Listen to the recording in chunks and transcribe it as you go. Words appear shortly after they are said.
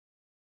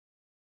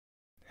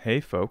Hey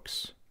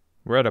folks,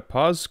 we're at a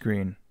pause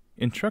screen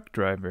in Truck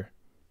Driver.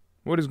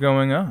 What is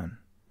going on?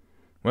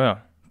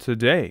 Well,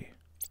 today,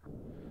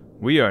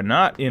 we are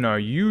not in our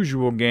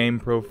usual game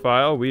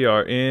profile, we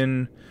are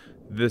in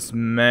this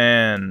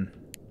man.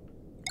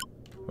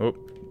 Oh,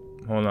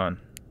 hold on.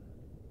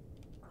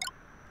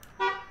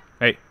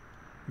 Hey,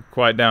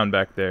 quiet down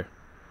back there.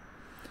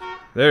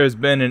 There has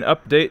been an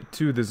update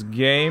to this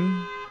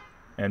game,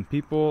 and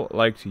people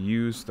like to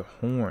use the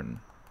horn.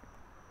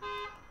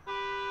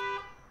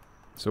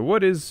 So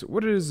what is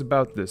it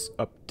about this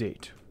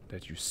update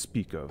that you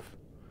speak of?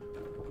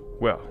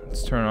 Well,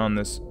 let's turn on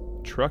this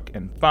truck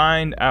and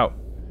find out.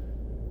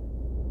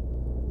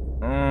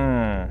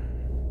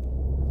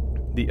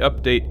 The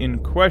update in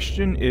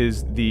question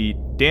is the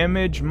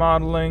damage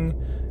modeling,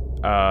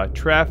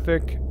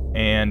 traffic,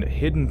 and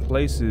hidden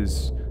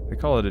places. They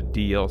call it a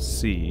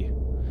DLC,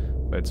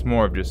 but it's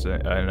more of just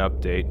an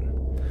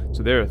update.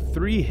 So there are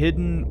 3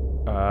 hidden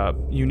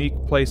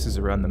unique places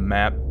around the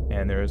map,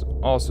 and there's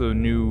also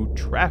new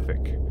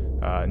traffic,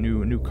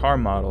 new car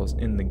models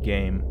in the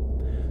game.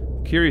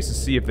 Curious to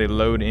see if they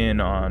load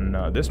in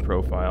on this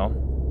profile.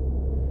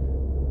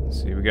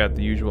 Let's see, we got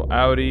the usual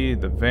Audi,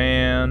 the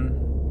van.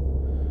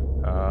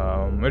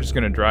 We're just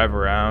gonna drive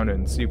around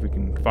and see if we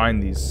can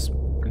find these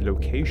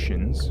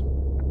locations.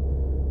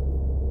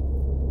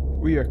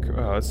 We are.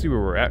 Let's see where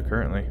we're at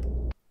currently.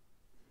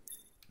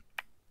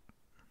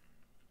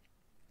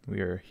 We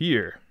are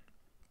here.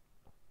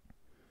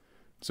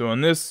 So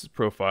on this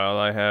profile,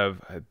 I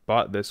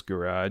bought this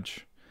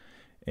garage,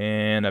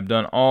 and I've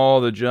done all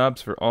the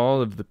jobs for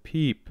all the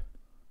peeps.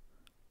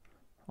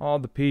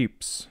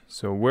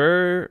 So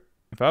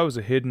if I was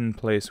a hidden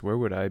place, where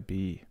would I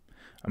be?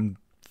 I'm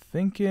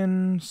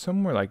thinking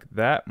somewhere like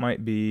that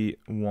might be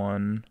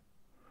one.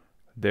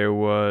 There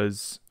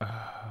was,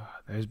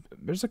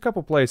 there's a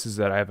couple places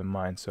that I have in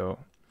mind, so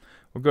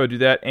we'll go do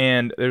that.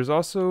 And there's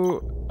also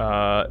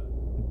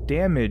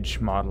damage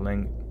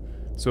modeling.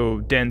 So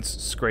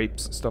dents,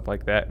 scrapes, stuff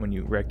like that when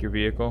you wreck your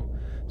vehicle.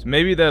 So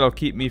maybe that'll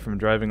keep me from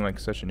driving like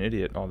such an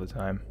idiot all the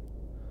time.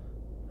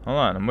 Hold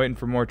on, I'm waiting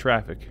for more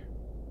traffic.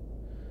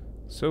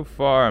 So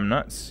far, I'm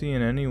not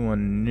seeing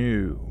anyone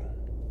new.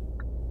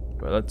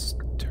 But let's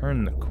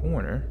turn the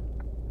corner.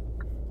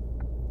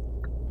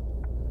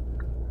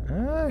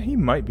 He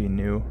might be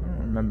new. I don't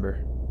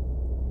remember.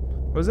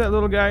 Was that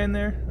little guy in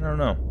there? I don't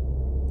know.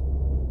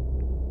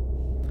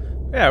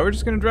 Yeah, we're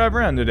just gonna drive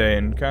around today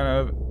and kind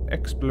of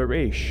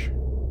exploration.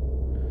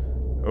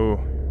 Oh,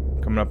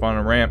 coming up on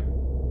a ramp.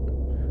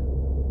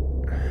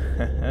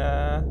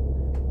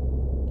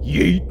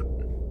 Yeet!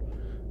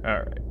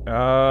 Alright,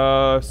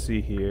 let's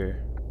see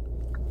here.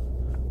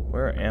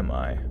 Where am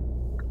I?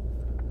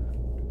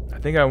 I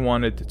think I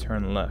wanted to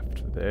turn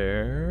left.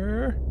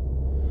 There.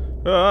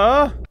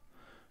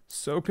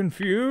 So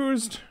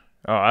confused.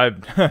 Oh,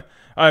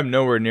 I'm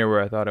nowhere near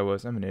where I thought I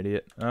was. I'm an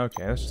idiot.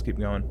 Okay, let's just keep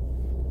going.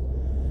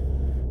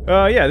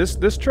 Yeah,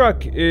 this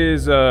truck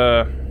is,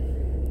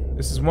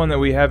 this is one that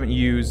we haven't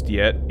used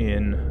yet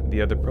in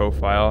the other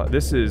profile.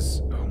 This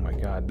is, oh my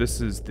god, this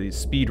is the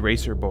Speed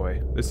Racer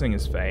Boy. This thing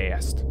is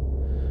fast,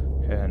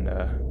 and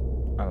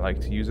I like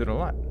to use it a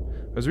lot.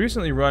 I was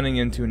recently running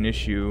into an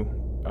issue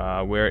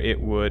where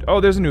it would, oh,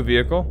 there's a new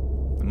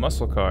vehicle, the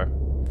muscle car.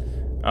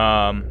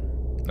 I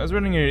was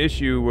running into an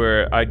issue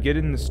where I'd get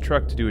in this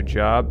truck to do a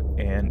job,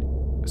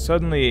 and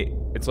suddenly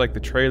it's like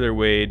the trailer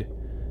weighed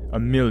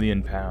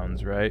 1,000,000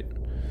 pounds, right?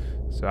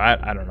 So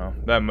I don't know,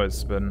 that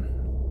must have been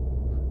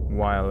a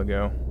while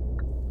ago.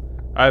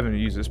 I haven't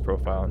used this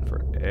profile in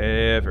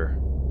forever.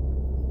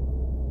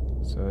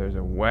 So there's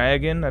a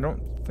wagon. I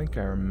don't think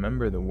I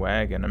remember the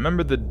wagon. I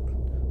remember the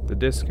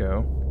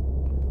disco.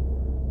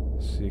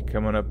 Let's see,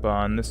 coming up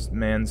on this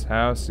man's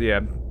house.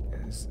 Yeah,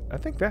 I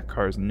think that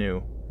car's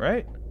new,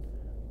 right?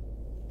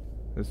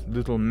 This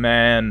little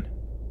man.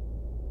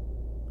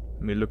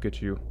 Let me look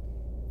at you.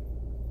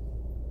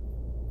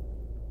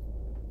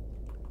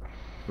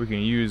 We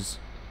can use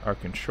our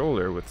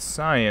controller with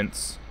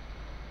science.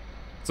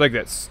 It's like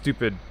that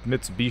stupid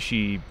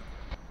Mitsubishi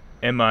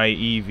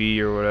MIEV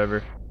or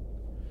whatever.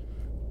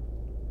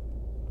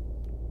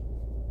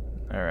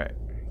 Alright,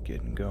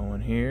 getting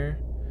going here.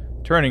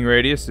 Turning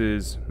radius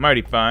is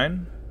mighty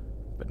fine,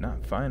 but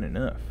not fine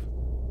enough.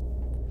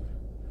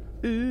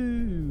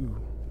 Ooh.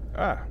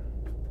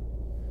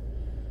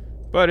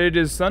 But it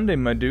is Sunday,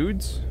 my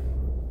dudes.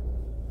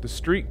 The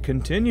streak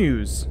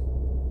continues.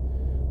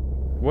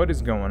 What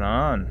is going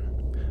on?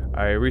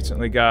 I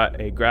recently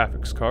got a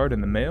graphics card in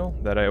the mail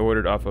that I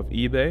ordered off of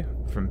eBay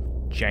from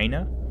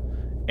China,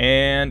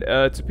 and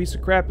it's a piece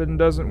of crap and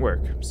doesn't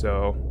work.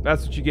 So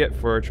that's what you get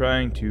for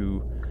trying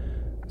to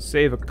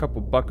save a couple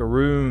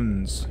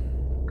buckaroons.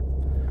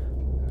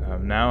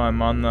 Now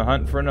I'm on the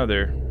hunt for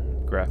another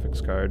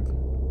graphics card.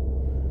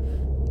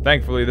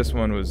 Thankfully, this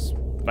one was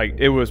like,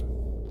 it was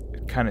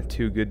kind of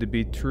too good to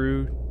be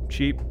true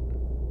cheap.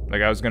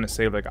 Like I was gonna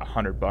save like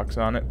 $100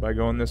 on it by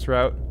going this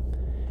route.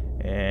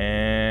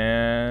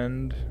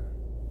 And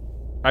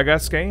I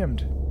got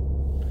scammed.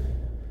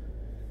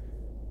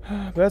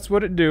 That's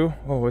what it do.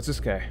 Oh, what's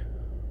this guy?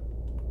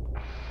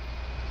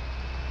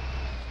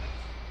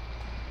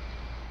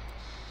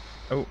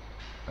 Oh,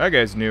 that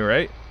guy's new,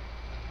 right?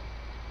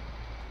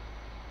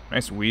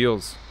 Nice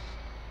wheels.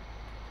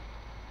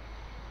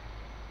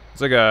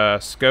 It's like a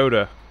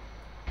Skoda.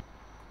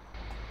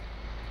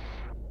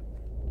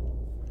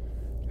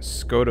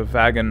 Skoda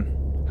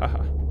wagon.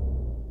 Haha.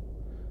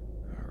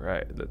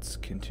 Alright, let's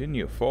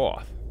continue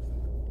forth.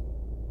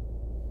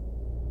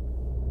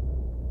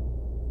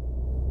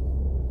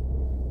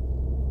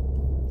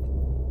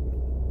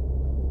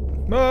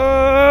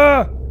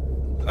 Ah!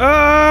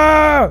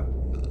 Ah!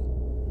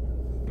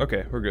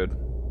 Okay, we're good.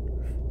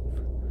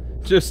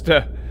 Just,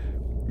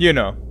 you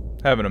know,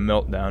 having a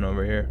meltdown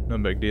over here. No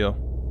big deal.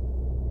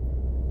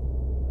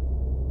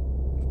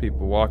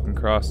 People walking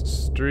across the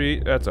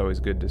street. That's always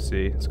good to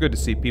see. It's good to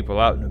see people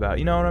out and about.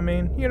 You know what I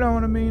mean? You know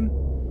what I mean?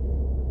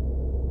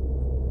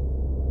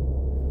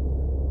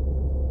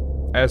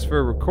 As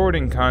for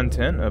recording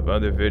content of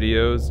other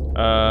videos,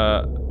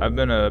 I've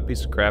been a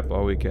piece of crap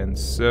all weekend,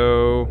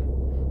 so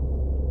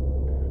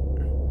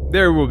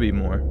there will be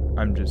more.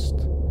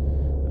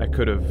 I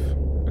could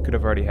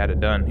have already had it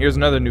done. Here's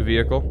another new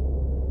vehicle.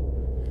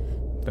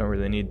 Don't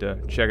really need to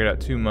check it out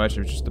too much.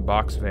 It's just a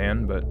box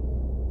van, but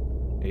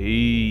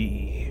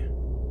hey.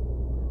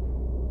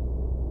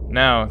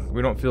 Now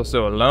we don't feel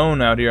so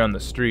alone out here on the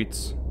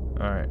streets.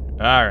 All right.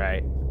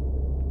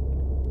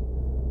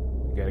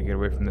 Gotta get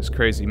away from this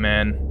crazy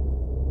man.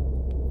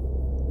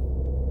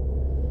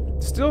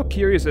 Still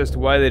curious as to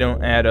why they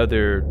don't add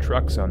other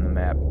trucks on the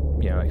map.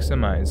 You know, like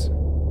semis.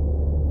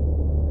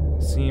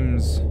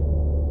 Seems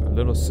a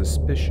little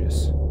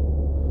suspicious.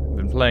 I've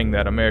been playing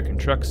that American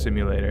Truck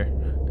Simulator.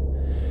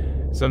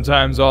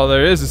 Sometimes all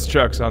there is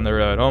trucks on the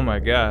road. Oh my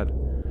god.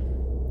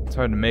 It's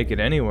hard to make it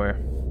anywhere.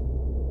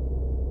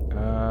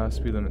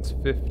 Speed limit's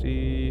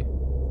 50.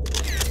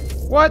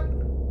 What?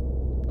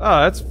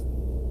 Oh, that's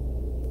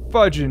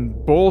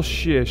fudging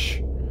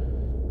bullshit.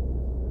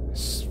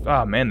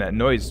 Oh man, that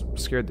noise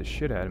scared the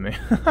shit out of me.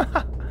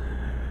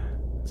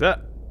 Is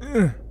that...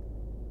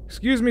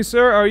 Excuse me,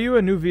 sir, are you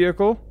a new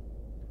vehicle?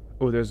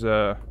 Oh, there's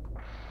a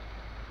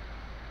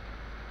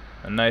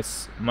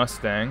nice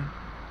Mustang.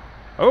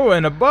 Oh,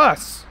 and a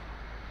bus!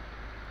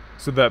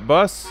 So that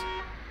bus,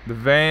 the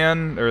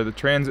van, or the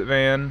transit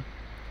van,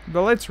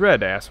 the light's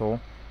red, asshole.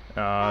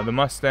 The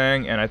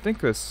Mustang, and I think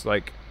this,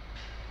 like,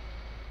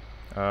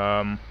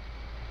 Corolla,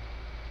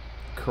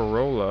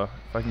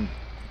 if I can...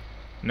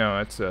 No,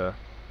 it's a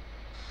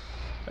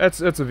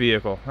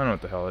vehicle. I don't know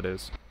what the hell it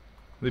is.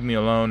 Leave me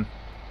alone.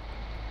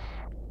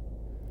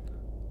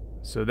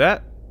 So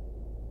that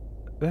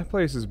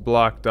place is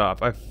blocked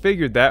off. I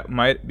figured that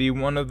might be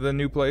one of the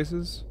new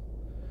places.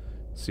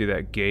 See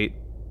that gate?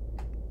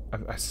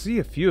 I see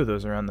a few of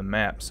those around the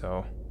map,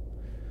 so...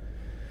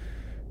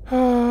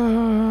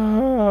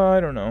 I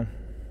don't know.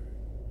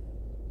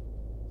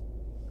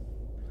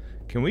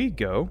 Can we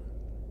go?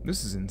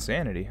 This is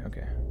insanity.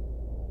 Okay.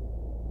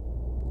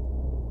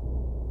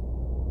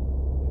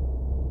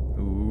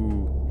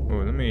 Ooh.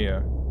 Oh, let me,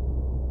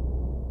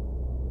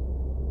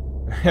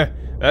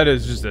 that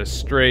is just a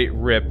straight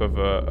rip of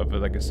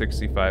like a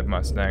 65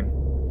 Mustang.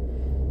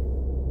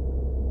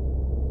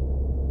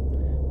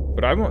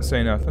 But I won't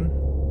say nothing.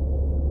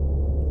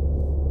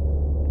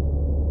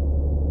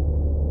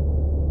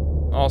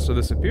 Also,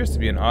 this appears to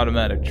be an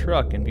automatic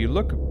truck, and if you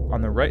look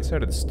on the right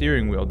side of the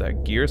steering wheel,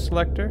 that gear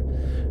selector,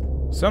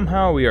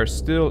 somehow we are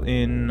still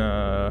in,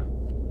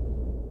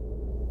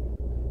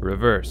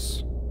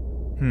 reverse.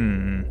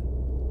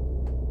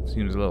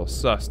 Seems a little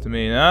sus to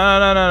me. No.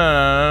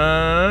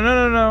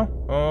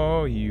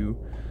 Oh, you.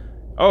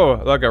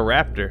 Oh, like a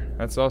Raptor.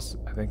 That's also,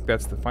 I think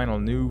that's the final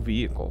new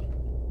vehicle.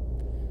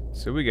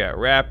 So we got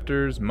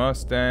Raptors,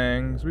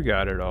 Mustangs, we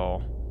got it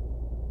all.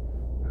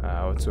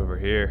 What's over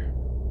here?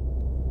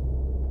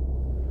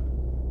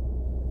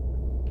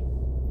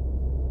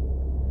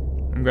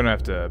 I'm gonna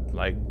have to,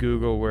 like,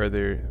 Google where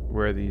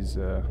these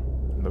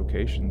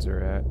locations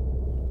are at.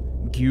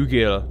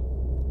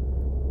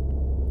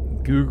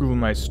 Google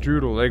my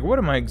strudel. Like, what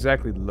am I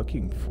exactly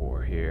looking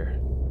for here?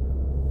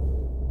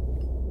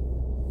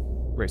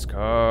 Race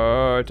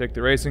car, take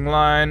the racing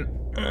line.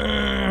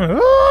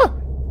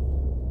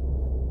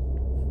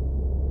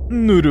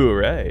 No, do it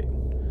right.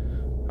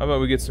 How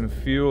about we get some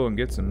fuel and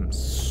get some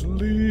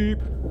sleep?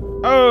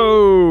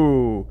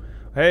 Oh!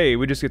 Hey,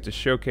 we just get to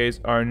showcase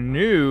our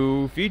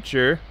new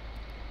feature,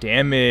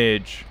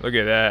 damage. Look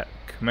at that.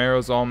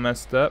 Camaro's all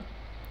messed up.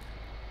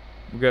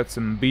 We got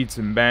some beats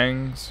and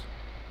bangs.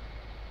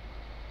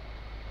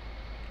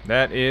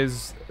 That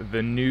is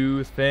the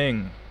new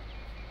thing.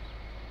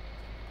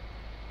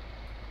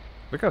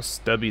 Look how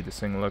stubby this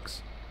thing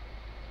looks.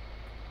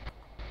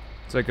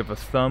 It's like if a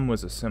thumb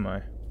was a semi.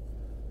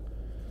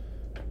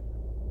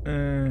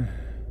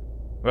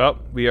 Well,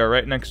 we are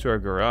right next to our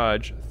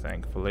garage,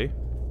 thankfully.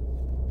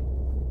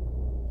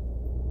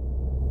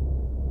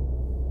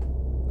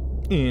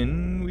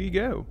 In we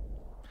go.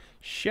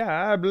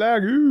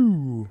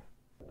 Shablagoo.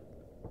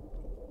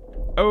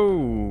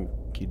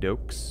 Okie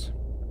dokes.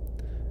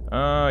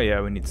 Oh, yeah,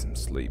 we need some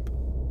sleep.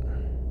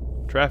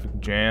 Traffic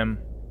jam.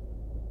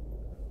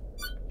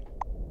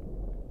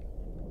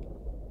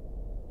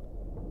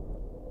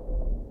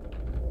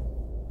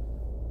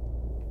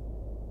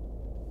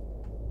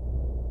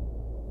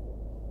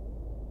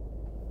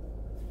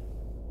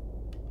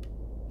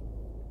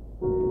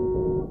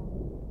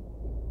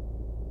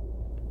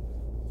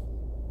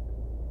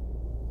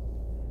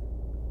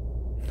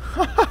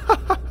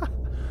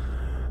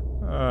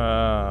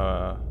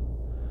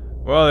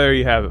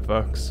 you have it,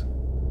 folks.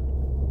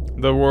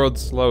 The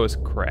world's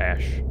slowest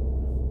crash.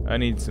 I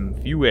need some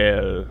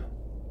fuel.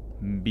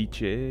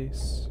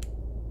 Beaches.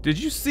 Did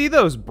you see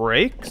those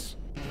brakes?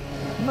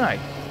 My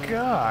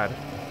God.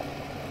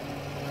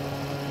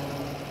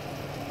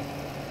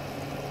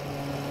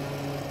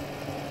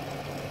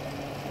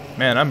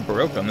 Man, I'm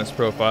broke on this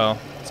profile.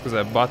 It's because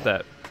I bought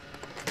that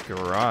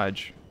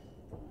garage.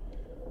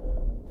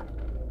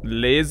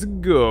 Let's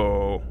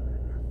go.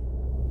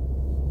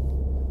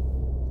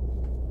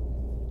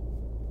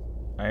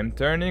 I'm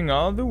turning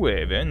all the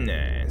way. Very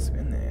nice,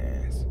 very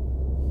nice.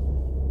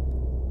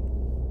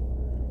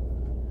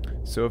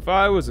 So if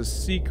I was a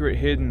secret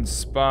hidden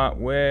spot,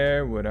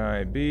 where would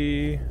I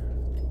be?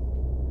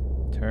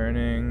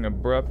 Turning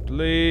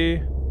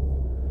abruptly.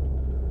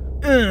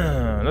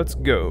 Let's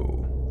go.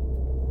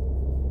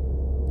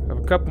 I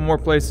have a couple more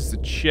places to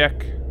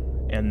check,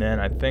 and then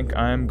I think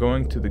I'm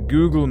going to the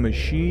Google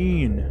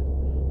machine.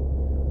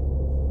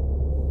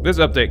 This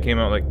update came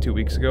out like 2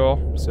 weeks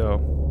ago, so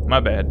my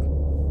bad.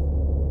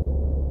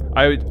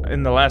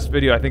 In the last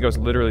video, I think I was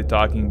literally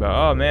talking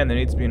about, oh man, there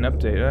needs to be an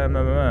update.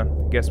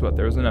 Guess what?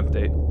 There was an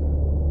update.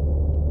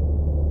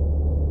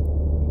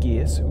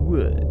 Guess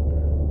what?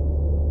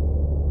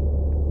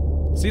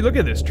 See, look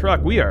at this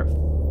truck. We are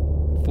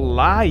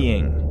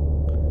flying.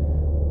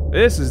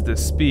 This is the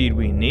speed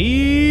we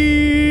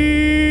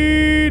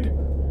need.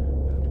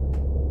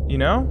 You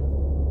know?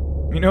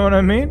 You know what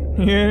I mean?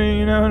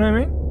 You know what I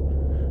mean?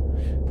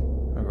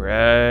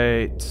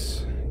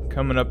 Alright.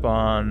 Coming up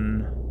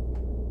on...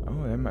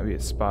 Oh, there might be a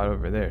spot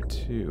over there,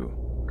 too.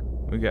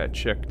 We gotta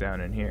check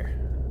down in here.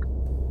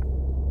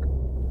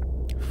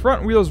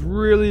 Front wheels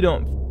really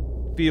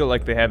don't feel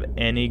like they have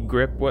any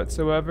grip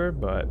whatsoever,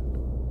 but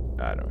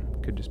I don't know.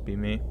 Could just be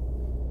me.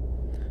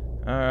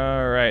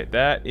 Alright,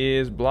 that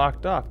is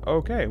blocked off.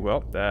 Okay,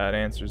 well, that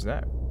answers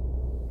that.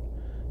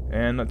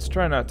 And let's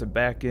try not to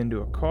back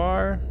into a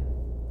car.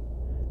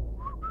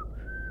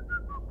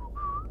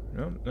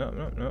 Nope, nope,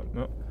 nope, nope,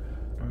 nope.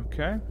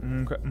 Okay,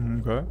 okay,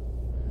 okay.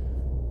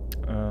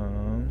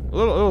 A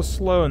little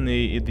slow in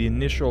the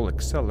initial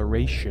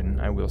acceleration,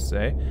 I will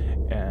say,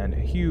 and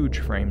huge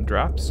frame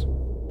drops.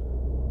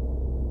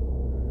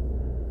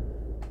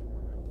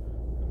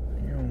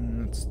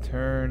 Let's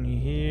turn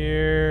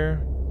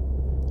here.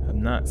 I've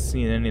not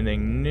seen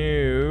anything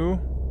new.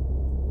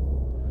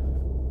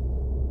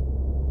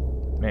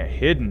 Man,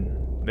 hidden.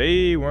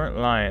 They weren't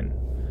lying.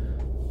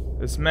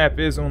 This map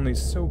is only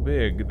so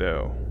big,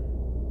 though.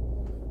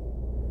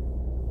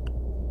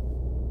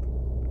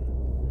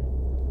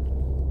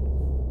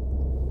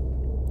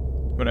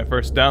 When I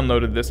first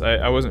downloaded this,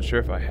 I wasn't sure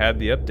if I had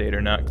the update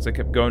or not, because I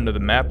kept going to the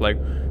map like,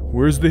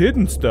 where's the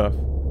hidden stuff?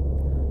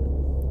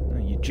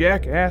 You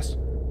jackass.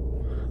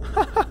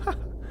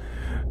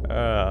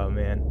 Oh,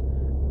 man.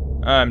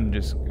 I'm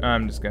just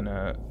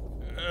gonna...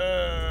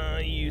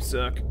 you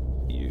suck.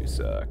 You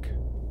suck.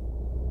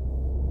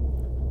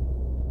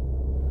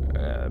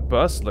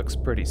 Bus looks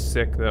pretty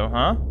sick, though,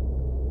 huh?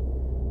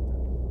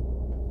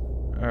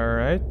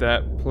 Alright,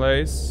 that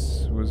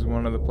place was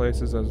one of the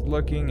places I was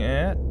looking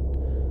at.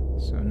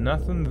 So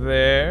nothing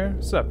there.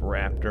 What's up,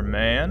 Raptor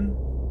Man?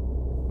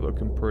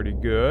 Looking pretty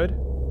good.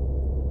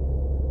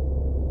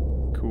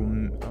 Cool.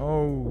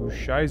 Oh,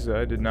 Shiza,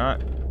 I did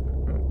not...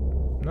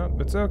 No,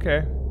 it's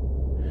okay.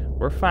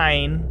 We're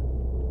fine.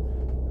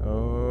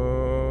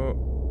 Oh,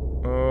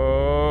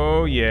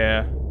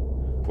 yeah.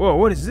 Whoa,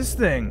 what is this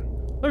thing?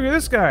 Look at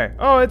this guy.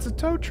 Oh, it's a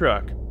tow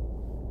truck.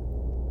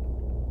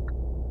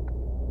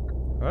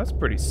 Oh, that's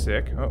pretty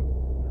sick. Oh.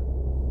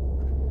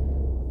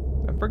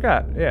 I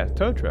forgot. Yeah,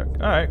 tow truck.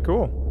 Alright,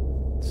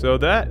 cool. So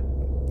that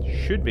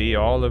should be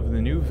all of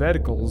the new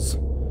vehicles.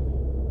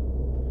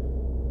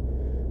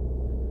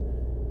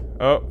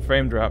 Oh,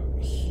 frame drop.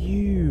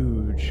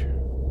 Huge.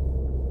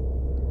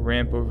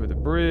 Ramp over the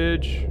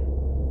bridge.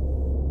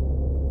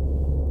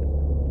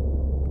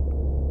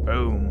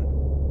 Boom.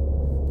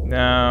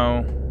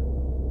 Now,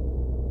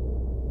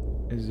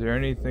 is there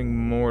anything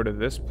more to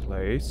this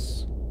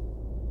place?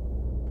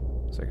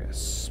 It's like a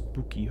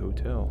spooky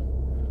hotel.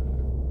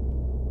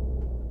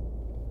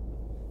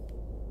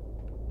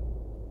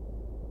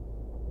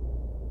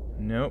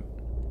 Nope.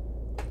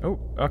 Oh,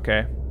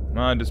 okay.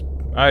 Well,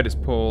 I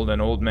just pulled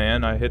an old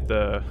man. I hit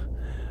the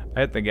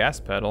gas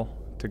pedal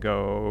to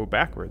go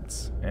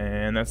backwards,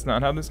 and that's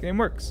not how this game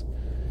works.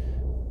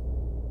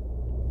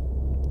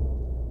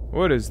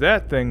 What is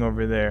that thing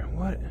over there?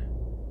 What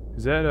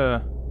is that?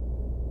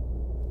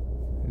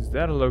 Is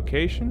that a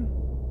location?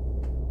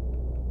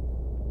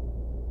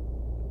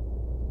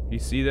 You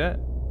see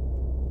that?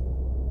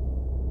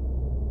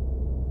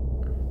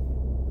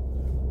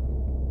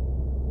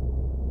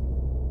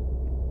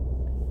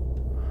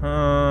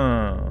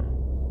 Huh.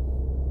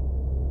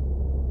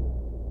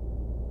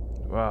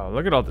 Wow,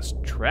 look at all this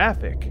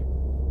traffic.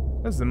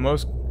 That's the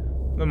most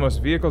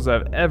vehicles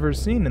I've ever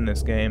seen in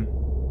this game.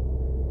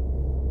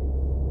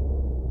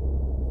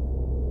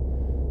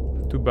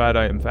 Too bad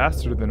I am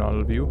faster than all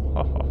of you.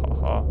 Ha ha ha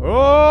ha.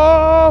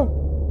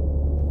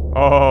 Oh!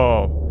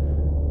 Oh!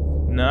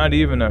 Not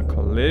even a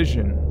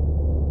collision.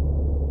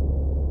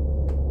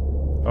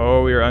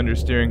 Oh, we are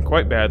understeering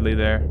quite badly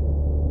there.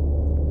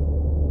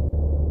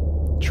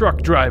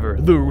 Truck Driver,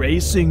 the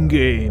racing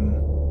game.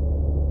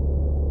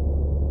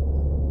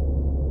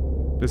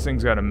 This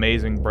thing's got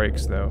amazing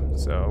brakes though,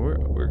 so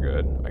we're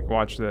good. Like,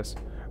 watch this.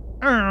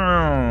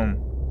 I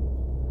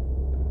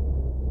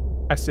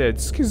said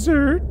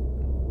skizzert.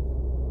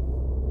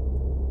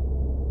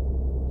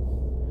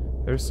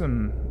 There's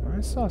some.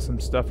 I saw some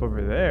stuff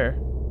over there.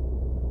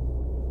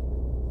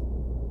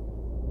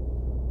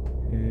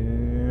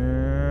 Yeah,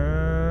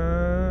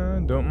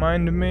 don't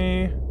mind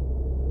me.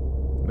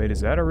 Wait, is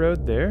that a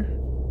road there?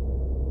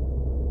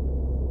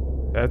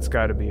 That's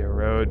got to be a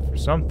road for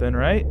something,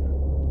 right?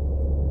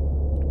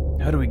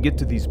 How do we get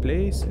to these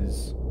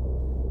places?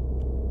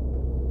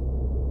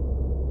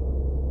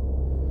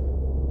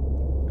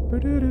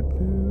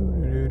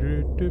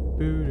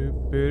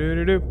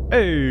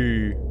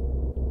 Hey!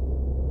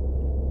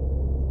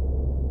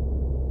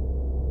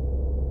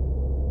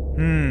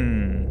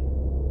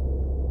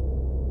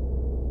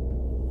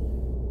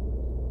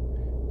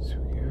 So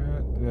we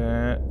got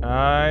that.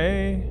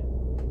 I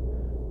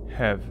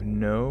have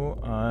no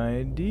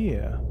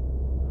idea.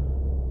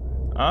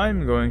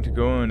 I'm going to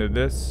go into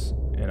this,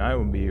 and I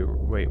will be...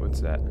 Wait,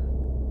 what's that?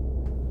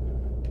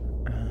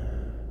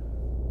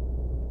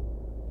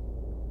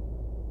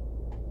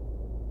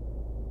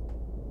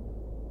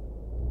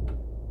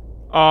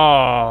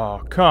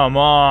 Oh, come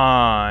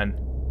on!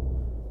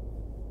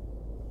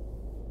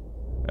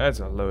 That's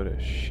a load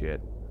of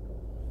shit.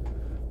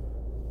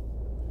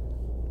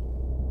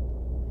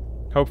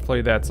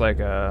 Hopefully that's like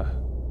a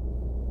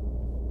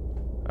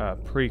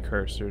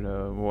precursor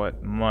to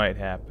what might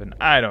happen.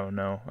 I don't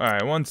know.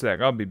 Alright, one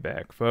sec. I'll be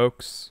back,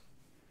 folks.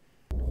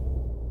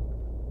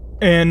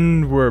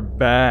 And we're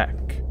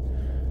back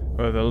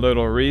with a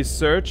little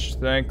research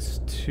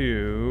thanks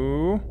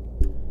to...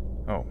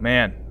 Oh,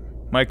 man.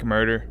 Mike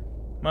Murder.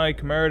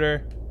 Mike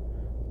Murder.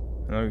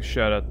 Let me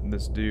shout out to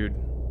this dude.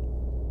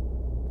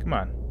 Come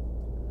on.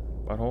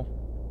 Butthole.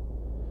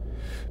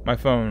 My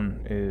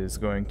phone is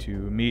going to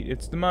meet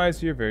its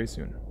demise here very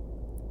soon.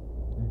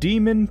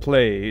 Demon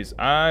Plays.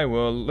 I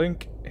will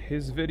link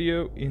his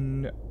video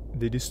in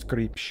the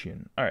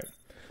description. Alright,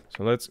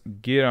 so let's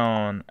get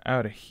on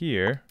out of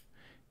here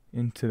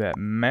into that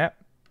map.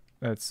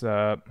 That's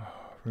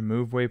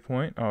remove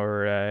waypoint.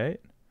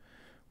 Alright.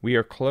 We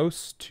are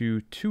close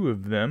to 2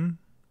 of them.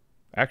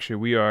 Actually,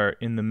 we are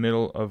in the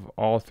middle of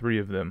all 3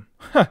 of them.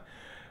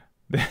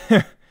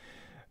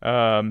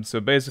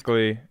 So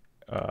basically,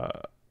 oh,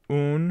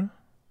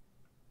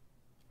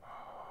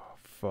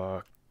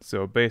 fuck.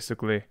 So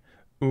basically,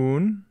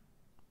 1,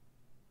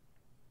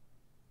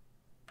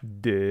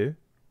 2,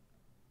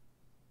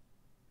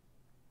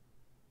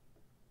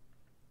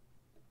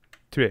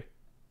 3.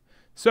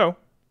 So,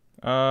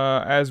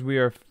 as we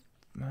are,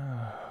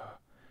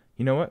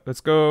 you know what?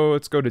 Let's go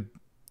to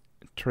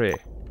 3.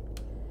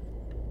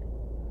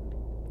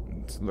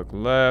 Let's look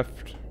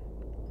left.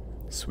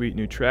 Sweet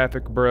new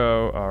traffic,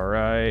 bro.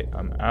 Alright,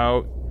 I'm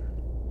out.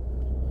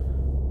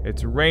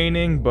 It's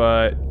raining,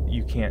 but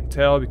you can't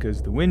tell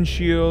because the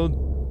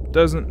windshield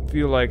doesn't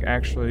feel like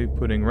actually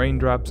putting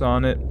raindrops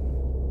on it.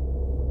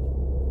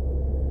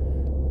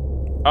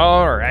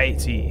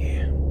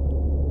 Alrighty,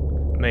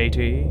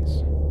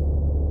 mateys.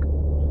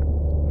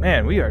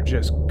 Man, we are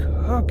just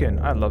cooking.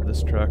 I love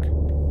this truck.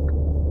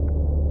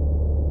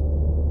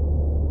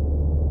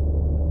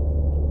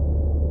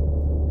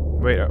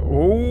 Wait,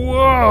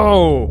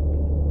 whoa!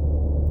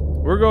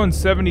 We're going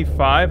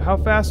 75? How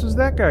fast was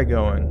that guy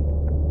going?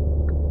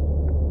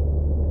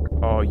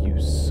 Oh, you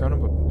son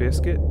of a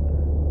biscuit.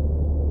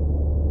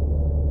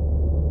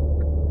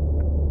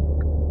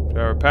 So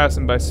we're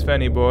passing by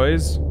Svenny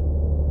boys.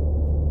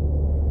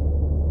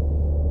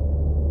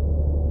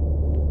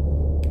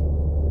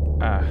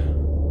 Ah.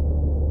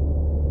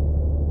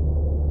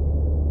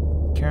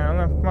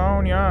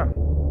 California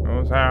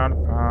knows how to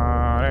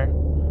party.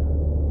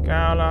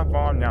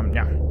 California.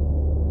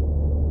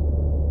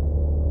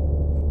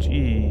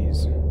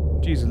 Jeez.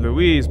 Jeez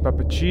Louise,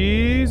 Papa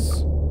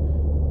Cheese.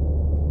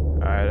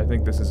 Alright, I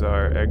think this is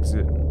our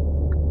exit.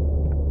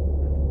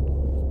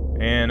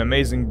 And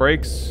amazing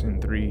brakes in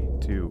 3,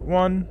 2,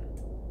 1.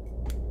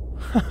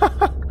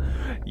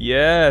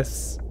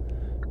 Yes!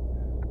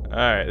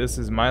 Alright, this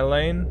is my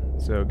lane,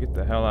 so get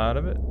the hell out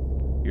of it.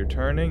 You're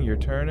turning,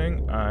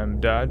 I'm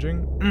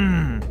dodging.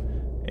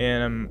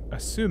 And I'm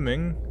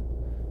assuming...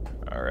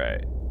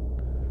 Alright.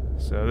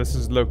 So this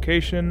is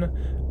location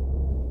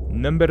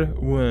number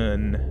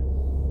 1.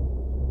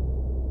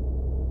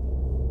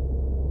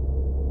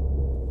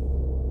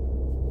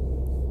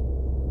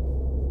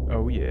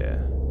 Oh yeah.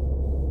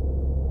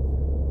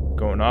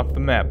 Going off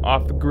the map,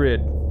 off the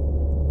grid.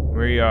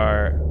 We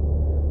are...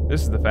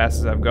 This is the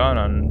fastest I've gone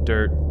on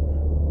dirt.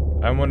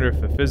 I wonder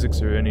if the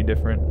physics are any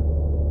different.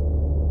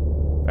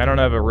 I don't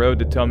have a road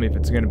to tell me if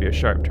it's going to be a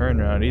sharp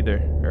turnaround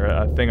either, or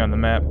a thing on the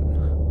map.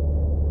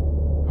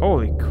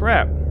 Holy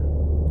crap.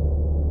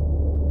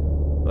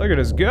 Look at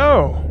us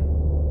go.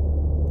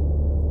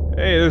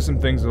 Hey, there's some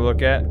things to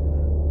look at.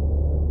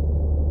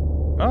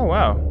 Oh,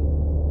 wow.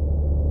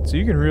 So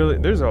you can really,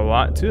 there's a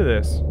lot to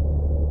this.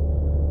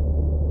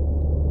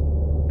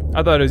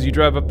 I thought as you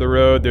drive up the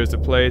road, there's a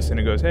place and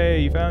it goes,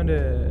 hey, you found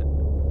it.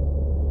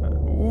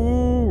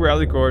 Ooh,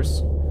 rally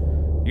course.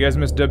 You guys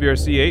missed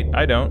WRC 8?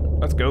 I don't.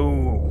 Let's go.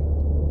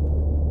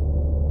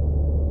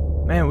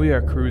 Man, we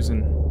are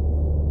cruising.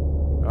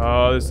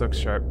 Oh, this looks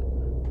sharp.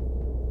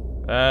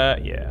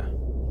 Yeah.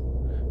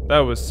 That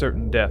was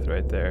certain death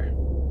right there.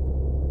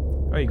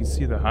 Oh, you can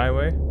see the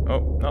highway?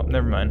 Oh, no,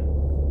 never mind.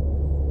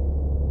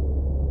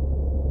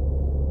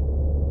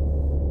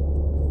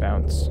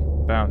 Bounce,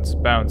 bounce,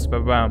 bounce,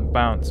 ba-bounce,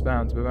 bounce,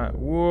 bounce, ba-bounce.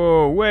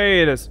 Whoa,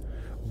 wait a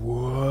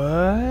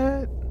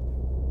what?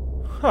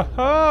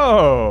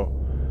 Ho-ho!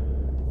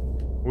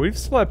 We've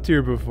slept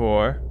here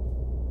before.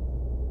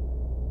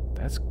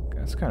 That's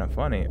kind of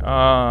funny.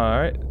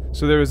 Alright.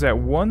 So there was that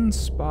one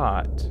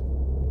spot.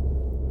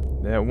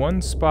 That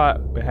one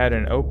spot had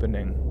an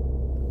opening.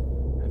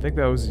 I think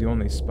that was the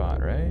only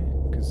spot, right?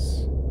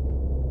 Because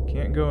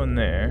can't go in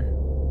there.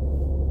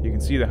 You can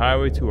see the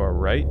highway to our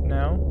right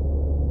now.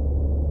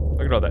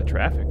 Look at all that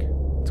traffic.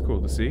 It's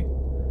cool to see.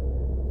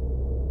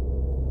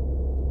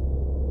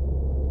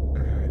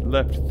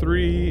 Left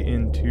 3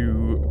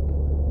 into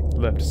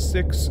left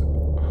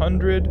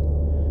 600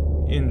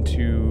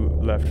 into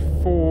left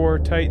 4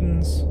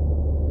 tightens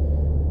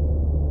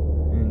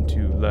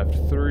into left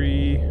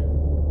 3.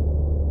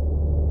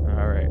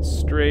 Alright,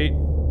 straight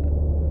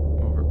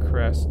over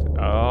crest.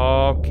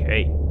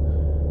 Okay.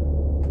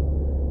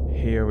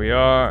 Here we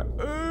are.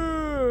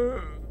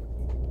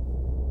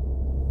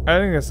 I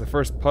think that's the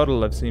first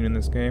puddle I've seen in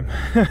this game.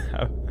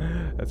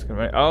 That's kind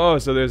of, oh,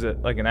 so there's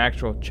like an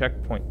actual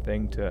checkpoint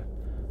thing to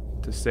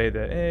say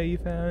that, hey, you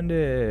found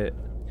it.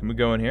 Can we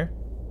go in here?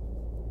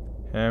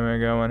 Can we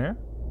go in here?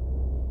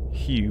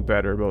 You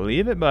better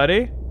believe it,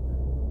 buddy.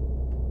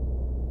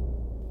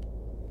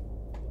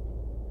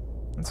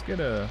 Let's get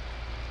a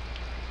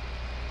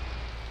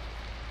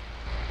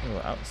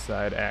little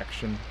outside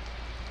action.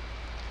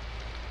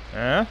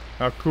 Huh?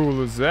 How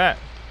cool is that?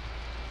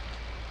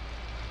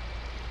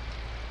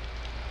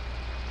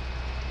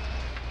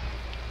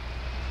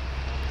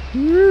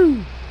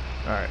 Woo!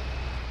 Alright.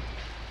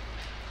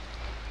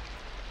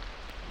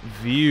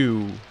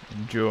 View.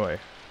 Enjoy.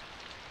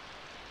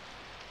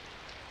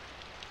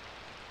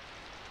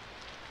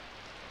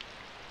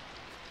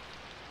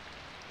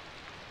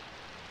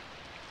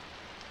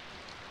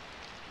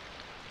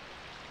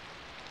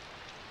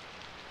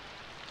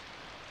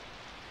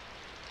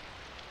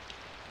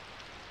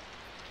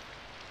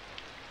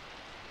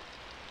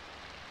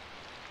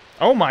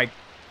 Oh my...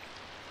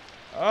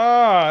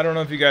 I don't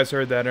know if you guys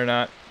heard that or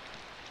not.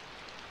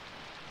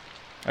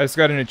 I just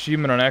got an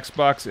achievement on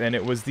Xbox, and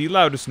it was the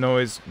loudest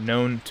noise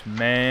known to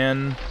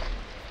man.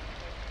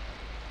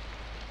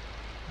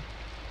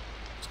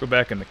 Let's go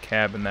back in the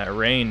cabin. That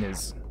rain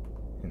is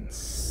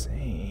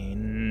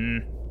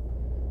insane.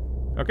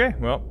 Okay,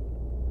 well,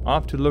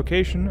 off to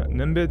location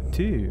number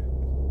 2.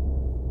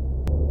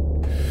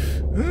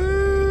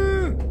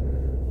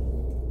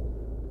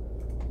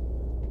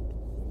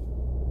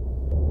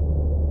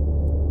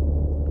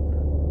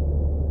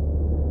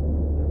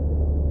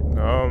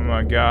 Oh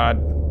my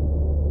god.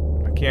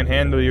 Can't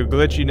handle your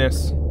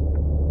glitchiness.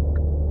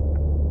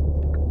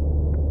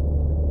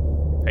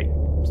 Hey,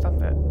 stop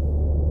that.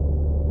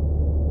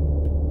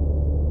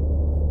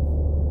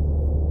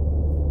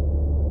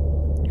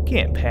 You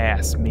can't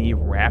pass me,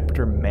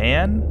 Raptor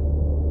Man.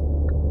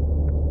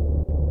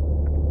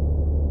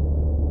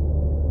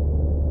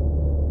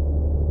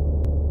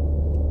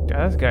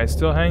 God, this guy's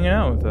still hanging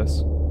out with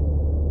us.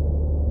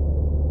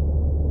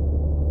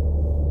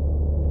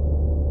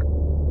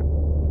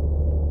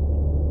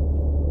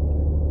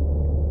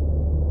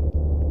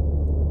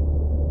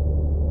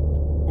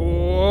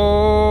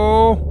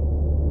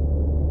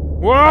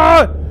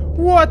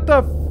 What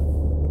the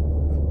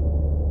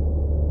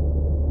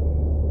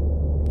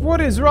what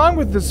is wrong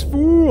with this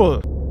fool?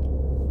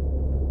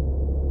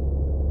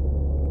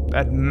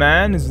 That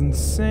man is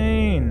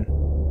insane.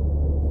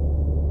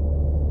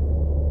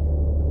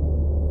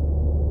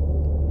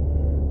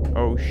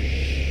 Oh,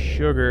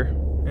 sugar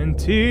and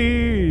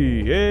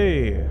tea.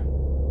 Yay.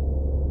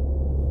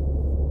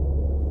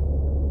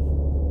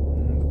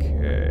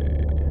 Okay.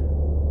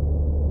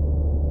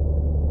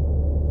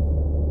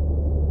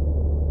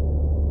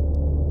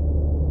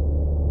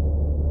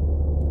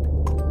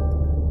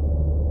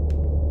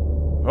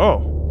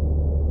 Oh.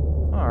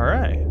 All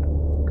right.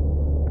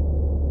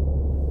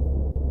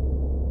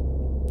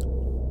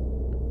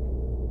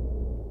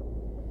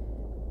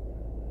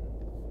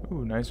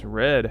 Ooh, nice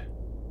red.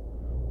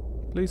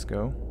 Please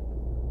go.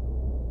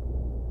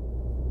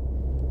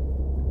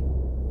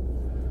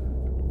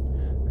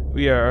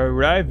 We are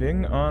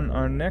arriving on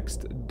our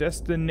next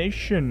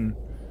destination.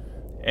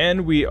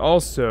 And we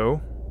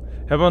also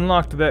have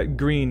unlocked that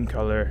green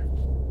color.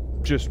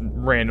 Just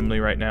randomly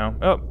right now.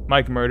 Oh,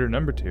 Mike Murder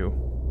number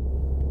 2.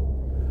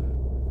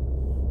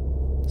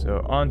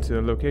 So on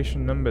to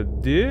location number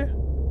 2.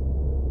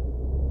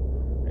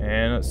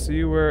 And let's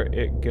see where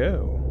it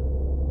go.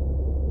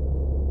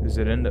 Is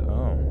it in the...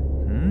 oh.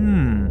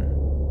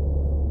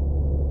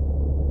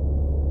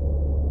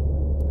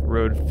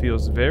 road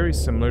feels very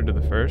similar to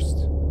the first.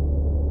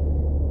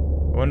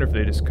 I wonder if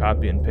they just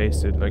copy and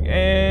pasted, like,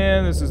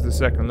 and this is the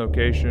second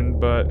location,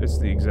 but it's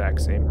the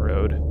exact same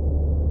road.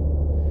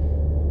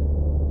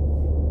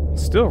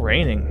 It's still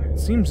raining. It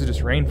seems to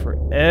just rain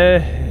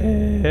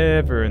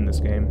forever in this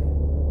game.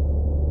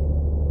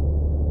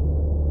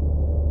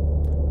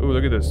 Ooh,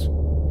 look at this.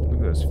 Look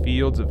at those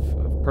fields of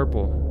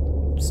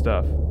purple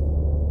stuff.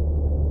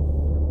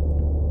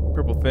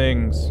 Purple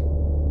things.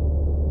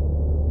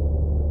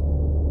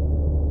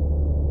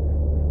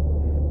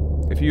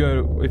 If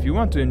you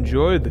want to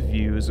enjoy the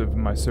views of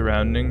my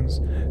surroundings,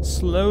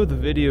 slow the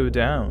video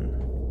down.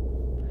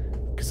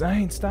 'Cause I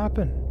ain't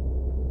stopping.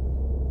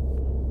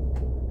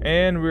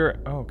 And we're...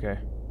 oh, okay.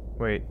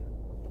 Wait.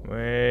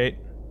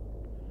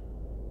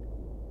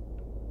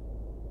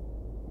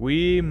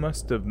 We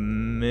must have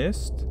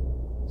missed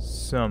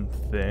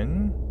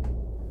something.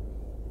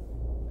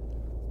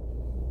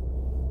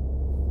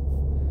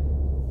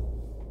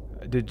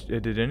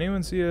 Did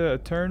anyone see a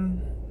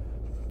turn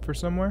for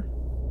somewhere?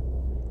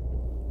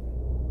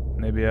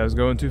 Maybe I was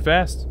going too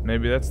fast.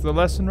 Maybe that's the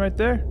lesson right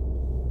there.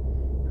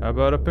 How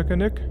about a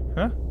picnic?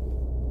 Huh?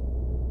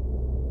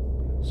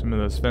 Some of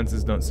those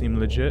fences don't seem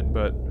legit,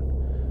 but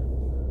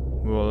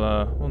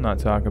we'll not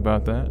talk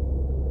about that.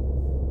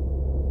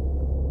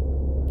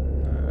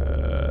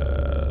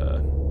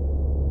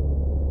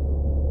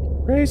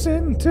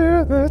 Racing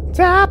to the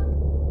top.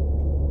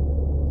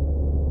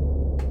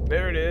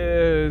 There it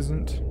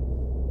isn't.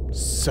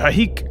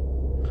 Psych.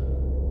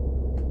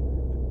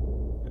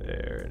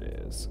 There it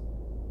is.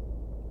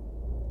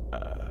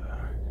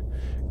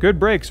 Good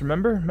brakes,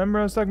 remember? Remember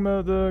I was talking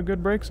about the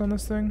good brakes on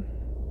this thing?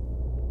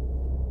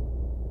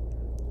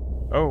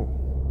 Oh.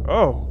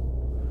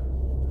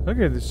 Look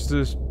at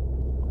this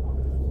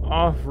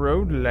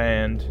off-road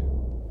land.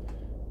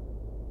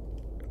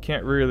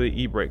 Can't really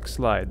e-brake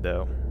slide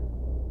though.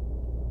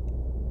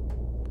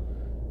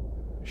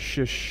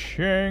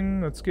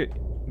 Shishing. Let's get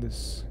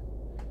this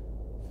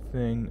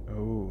thing.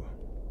 Oh.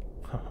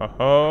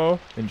 Ho.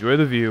 Enjoy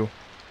the view.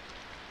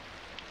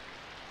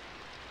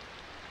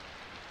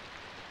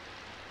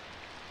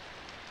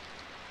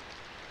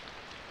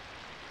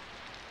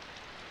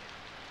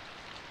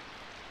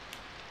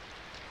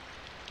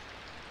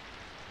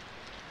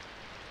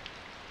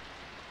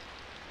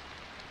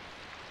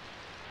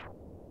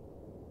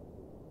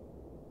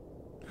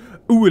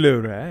 Ooh,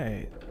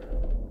 alright.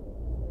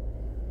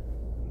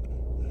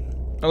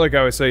 I like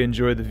how I say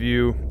enjoy the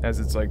view, as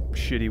it's like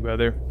shitty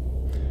weather.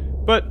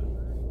 But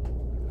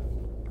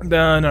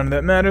none of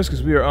that matters,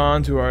 because we are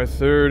on to our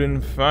third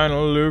and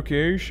final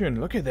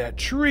location. Look at that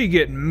tree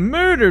getting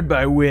murdered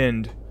by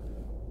wind.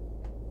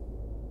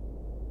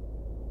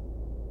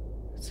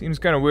 It seems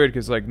kind of weird,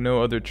 because like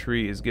no other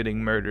tree is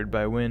getting murdered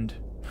by wind.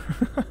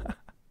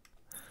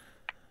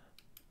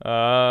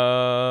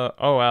 Oh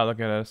wow,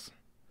 look at us.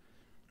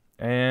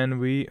 And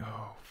we...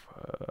 oh,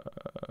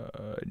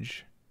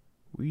 fudge.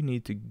 We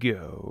need to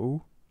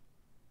go...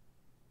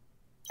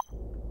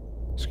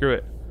 screw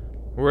it.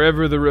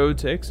 Wherever the road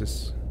takes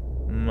us,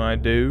 my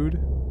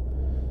dude.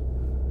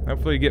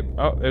 Hopefully you get...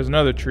 oh, there's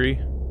another tree.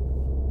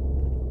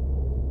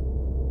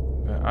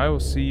 But I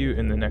will see you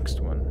in the next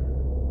one.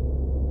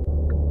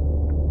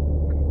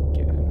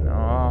 Getting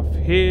off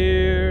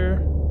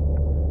here.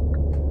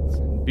 It's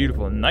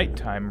beautiful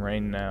nighttime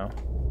rain now.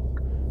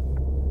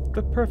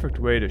 The perfect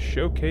way to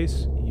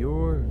showcase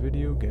your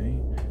video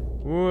game.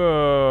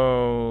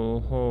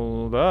 Whoa,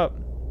 hold up.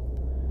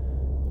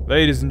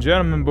 Ladies and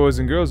gentlemen, boys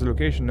and girls,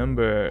 location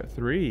number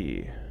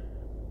 3.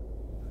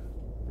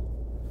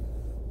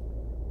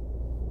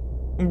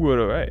 What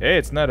alright. Hey,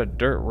 it's not a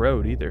dirt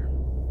road either.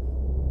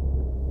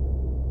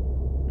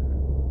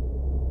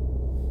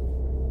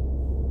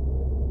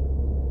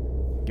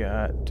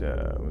 Got,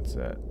 what's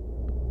that?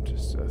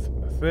 Just a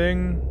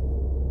thing.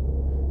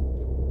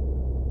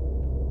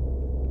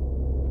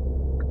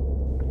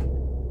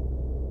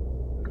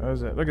 What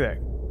is that? Look at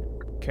that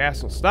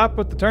castle. Stop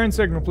with the turn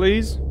signal,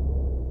 please.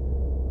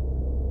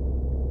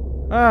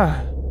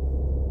 Ah.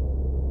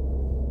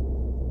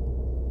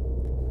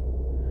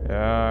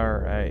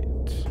 Alright.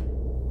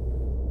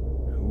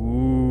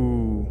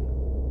 Ooh.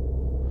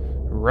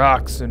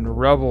 Rocks and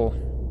rubble.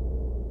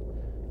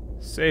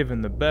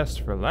 Saving the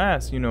best for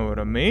last, you know what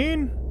I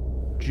mean?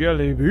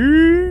 Jelly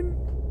bean.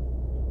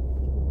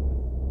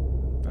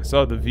 I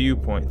saw the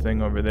viewpoint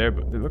thing over there,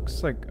 but it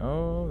looks like...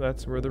 oh,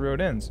 that's where the road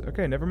ends.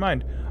 Okay, never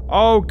mind.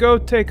 Oh, go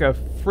take a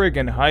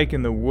friggin' hike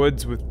in the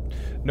woods with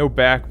no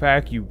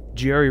backpack, you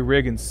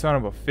jerry-rigging son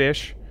of a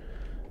fish.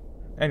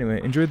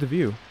 Anyway, enjoy the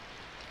view.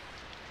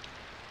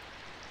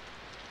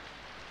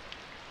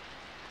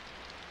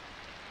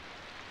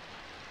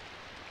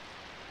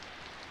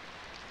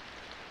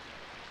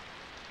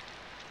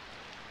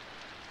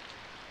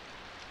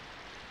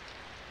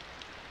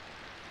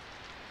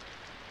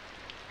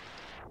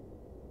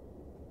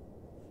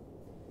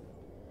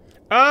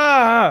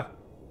 Ah!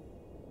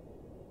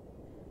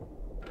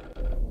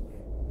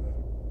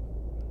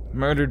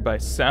 Murdered by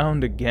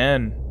sound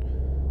again.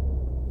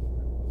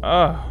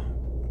 Ah.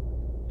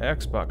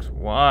 Xbox,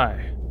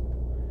 why?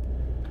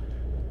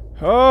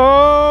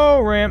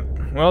 Oh, ramp.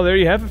 Well, there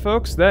you have it,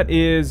 folks. That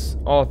is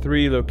all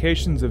 3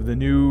 locations of the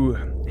new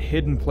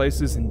Hidden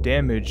Places and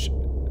Damage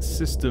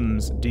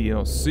Systems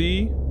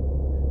DLC.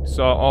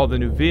 Saw all the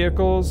new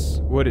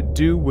vehicles, what it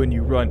do when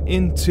you run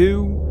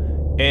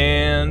into,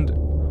 and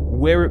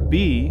where it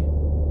be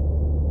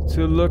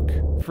to look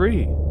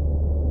free.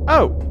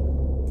 Oh!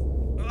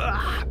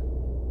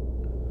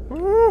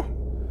 Woo!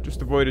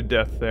 Just avoided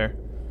death there.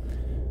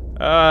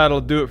 That'll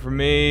do it for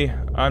me.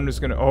 I'm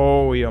just gonna...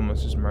 Oh, he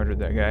almost just murdered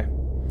that guy.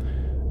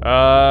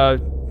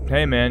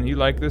 Hey man, you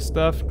like this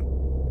stuff?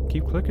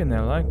 Keep clicking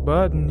that like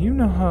button. You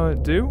know how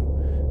it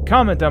do.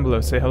 Comment down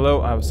below. Say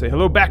hello. I will say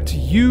hello back to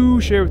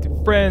you. Share with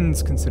your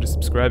friends. Consider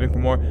subscribing for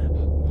more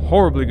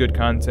horribly good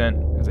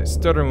content as I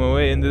stutter my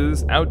way into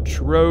this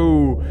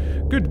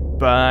outro.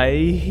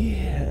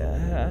 Goodbye.